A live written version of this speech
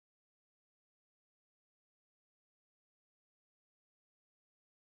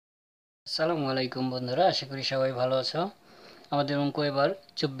আসসালামু আলাইকুম বন্ধুরা, আশা করি সবাই ভালো আছো। আমাদের অঙ্ক এবার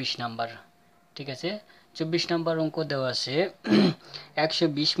 24 নাম্বার। ঠিক আছে, 24 নাম্বার অঙ্ক দেওয়া আছে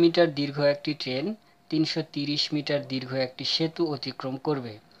 120 মিটার দীর্ঘ একটি ট্রেন 330 মিটার দীর্ঘ একটি সেতু অতিক্রম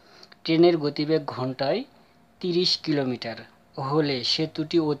করবে। ট্রেনের গতিবেগ ঘন্টায় 30 কিলোমিটার হলে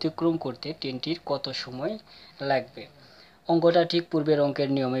সেতুটি অতিক্রম করতে ট্রেনটির কত সময় লাগবে। অঙ্কটা ঠিক পূর্বের অঙ্কের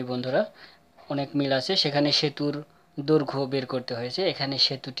নিয়মেই বন্ধুরা, অনেক মিল আছে। সেখানে সেতুর দৈর্ঘ্য বের করতে হয়েছে, এখানে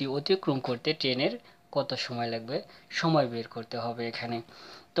সেতুটি অতিক্রম করতে ট্রেনের কত সময় লাগবে সময় বের করতে হবে এখানে।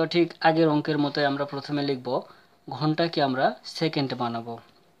 তো ঠিক আগের অঙ্কের মতোই আমরা প্রথমে লিখব ঘন্টাকে আমরা সেকেন্ড বানাবো।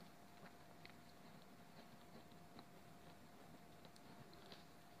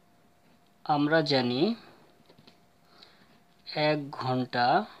 আমরা জানি 1 ঘন্টা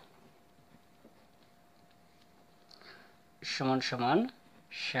সমান সমান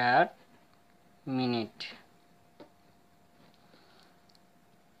 60 মিনিট।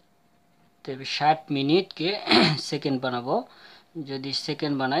 60 মিনিটকে সেকেন্ড বানাবো। যদি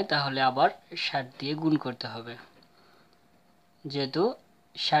সেকেন্ড বানাই তাহলে আবার 60 দিয়ে গুণ করতে হবে, যেহেতু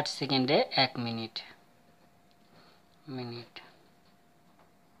 60 সেকেন্ডে 1 মিনিট।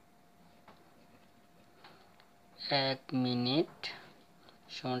 1 মিনিট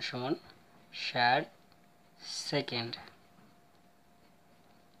সমান সমান 60 সেকেন্ড।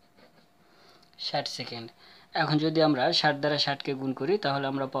 60 সেকেন্ড। এখন যদি আমরা 60 দ্বারা 60কে গুণ করি তাহলে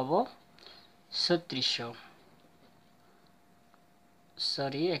আমরা পাবো 3600।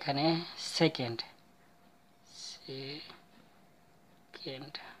 সরি, এখানে সেকেন্ড।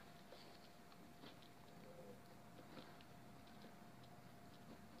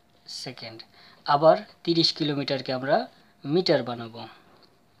 সেকেন্ড। আবার 30 কিলোমিটারকে আমরা মিটার বানাবো।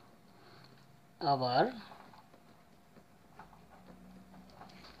 আবার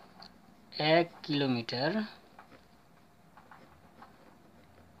 1 কিলোমিটার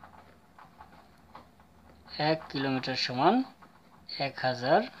 1 কিলোমিটার সমান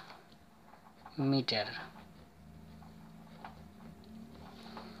 1000 মিটার।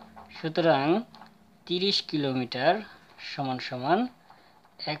 সুতরাং 30 কিলোমিটার সমান সমান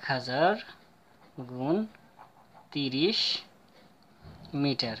 1000 গুণ 30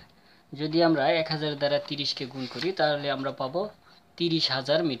 মিটার। যদি আমরা 1000 দ্বারা 30কে গুণ করি তাহলে আমরা পাবো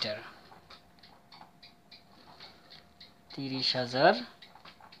 30,000 মিটার।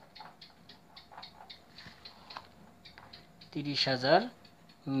 30,000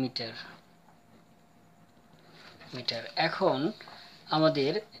 মিটার। এখন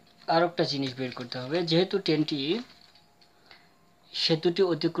আমাদের আরেকটা জিনিস বের করতে হবে। যেহেতু সেতুটি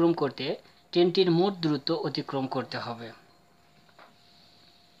অতিক্রম করতে ট্রেনটির মোট দূরত্ব অতিক্রম করতে হবে।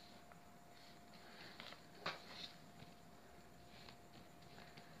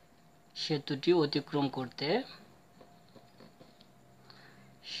 সেতুটি অতিক্রম করতে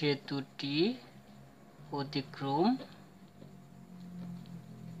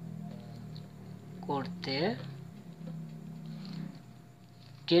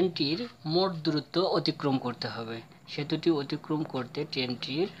ট্রেনটির মোট দূরত্ব অতিক্রম করতে হবে। সেতুটি অতিক্রম করতে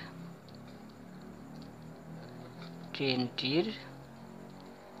ট্রেনটির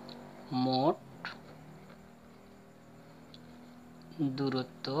মোট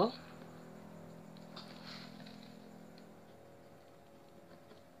দূরত্ব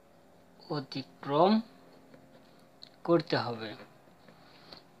অতিক্রম করতে হবে।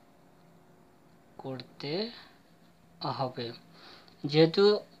 যেহেতু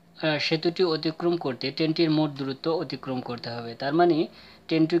সেতুটি অতিক্রম করতে ট্রেনটির মোট দূরত্ব অতিক্রম করতে হবে, তার মানে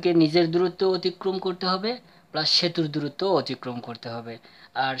ট্রেনটিকে নিজের দূরত্ব অতিক্রম করতে হবে প্লাস সেতুর দূরত্ব অতিক্রম করতে হবে।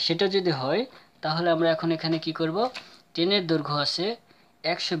 আর সেটা যদি হয় তাহলে আমরা এখন এখানে কি করব, ট্রেনের দৈর্ঘ্য আছে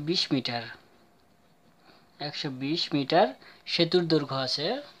 120 মিটার। 120 মিটার। সেতুর দৈর্ঘ্য আছে,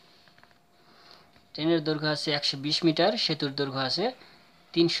 ট্রেনের দৈর্ঘ্য আছে 120 মিটার, সেতুর দৈর্ঘ্য আছে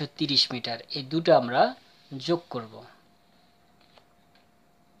 330 মিটার। এই দুটো আমরা যোগ করব।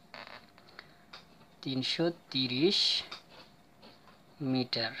 330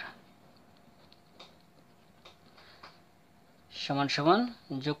 মিটার সমান সমান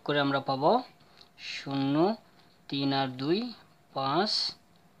যোগ করে আমরা পাবো 0, 3 আর 2 5,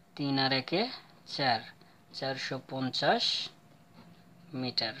 3 আর 1 4, 450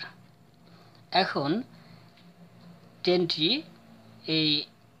 মিটার। এখন ট্রেনটি এই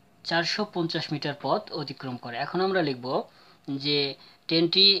 450 মিটার পথ অতিক্রম করে। এখন আমরা লিখব যে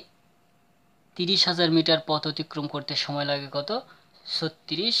ট্রেনটি 30,000 মিটার পথ অতিক্রম করতে সময় লাগে কত?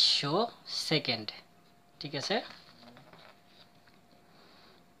 3600 সেকেন্ড। ঠিক আছে,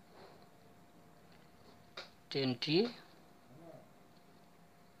 ট্রেনটি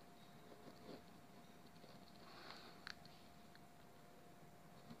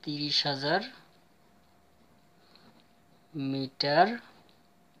 30,000 30,000 মিটার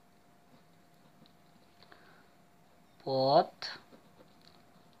পথ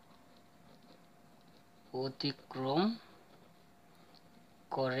অতিক্রম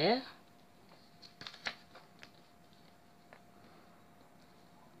করে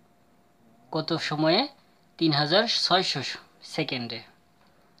কত সময়ে? 3,600 সেকেন্ডে।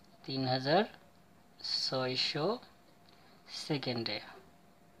 3,600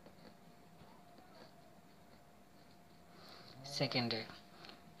 সেকেন্ডে।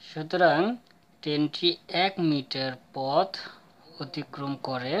 সুতরাং ট্রেনটি 1 মিটার পথ অতিক্রম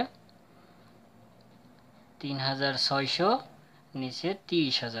করে 3,600 নিচে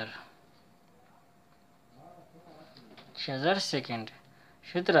 30,000 সেকেন্ড।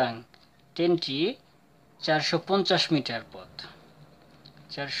 সুতরাং ট্রেনটি 450 মিটার পথ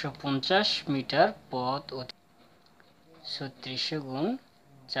 3600 গুণ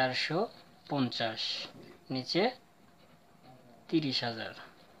 450 নিচে 30,000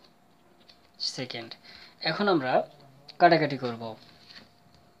 সেকেন্ড। এখন আমরা কাটাকাটি করব।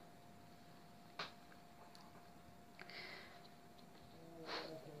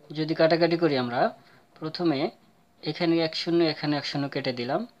 যদি কাটাকাটি করি আমরা প্রথমে এখানে 1 শূন্য এখানে 1 শূন্য কেটে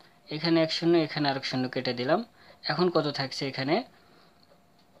দিলাম, এখানে 1 শূন্য এখানে আরেক শূন্য কেটে দিলাম। এখন কত থাকছে? এখানে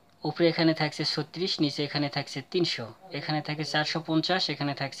উপরে এখানে থাকছে 36, নিচে এখানে থাকছে 300, এখানে থাকে 450,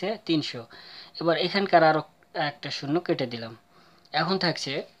 এখানে থাকছে 300। এবার এখানকার আরো একটা শূন্য কেটে দিলাম। এখন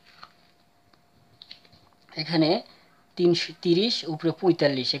থাকছে এখানে 330, উপরে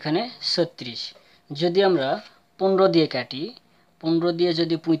 45, এখানে 36। যদি আমরা 15 দিয়ে কাটি, 15 দিয়ে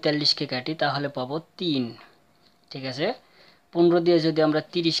যদি 45-কে কাটি তাহলে পাবো 3। ঠিক আছে, 15 দিয়ে যদি আমরা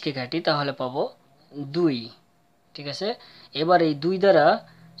 30-কে কাটি তাহলে পাবো 2। ঠিক আছে, এবার এই 2 দ্বারা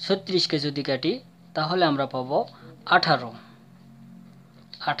 36-কে যদি কাটি তাহলে আমরা পাবো 18।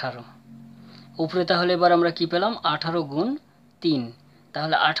 উপরে তাহলে এবার আমরা কি পেলাম? 18 গুণ 3।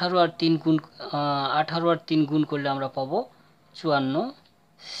 তাহলে 18 আর 3 গুণ করলে আমরা পাবো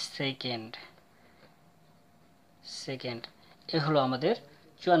 54 সেকেন্ড। এ হলো আমাদের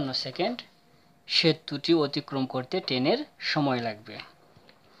 54 সেকেন্ড সেতুটি অতিক্রম করতে ট্রেনের সময় লাগবে।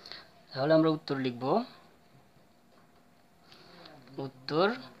 তাহলে আমরা উত্তর লিখব। উত্তর: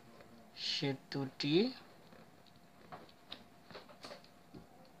 সেতুটি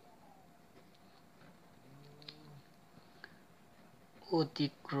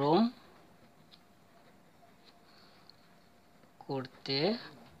অতিক্রম করতে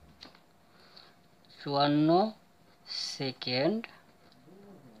 54 সেকেন্ড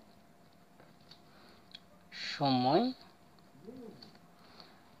সময়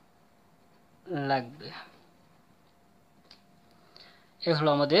লাগবে। এ হলো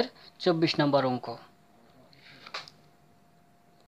আমাদের 24 নম্বর অঙ্ক।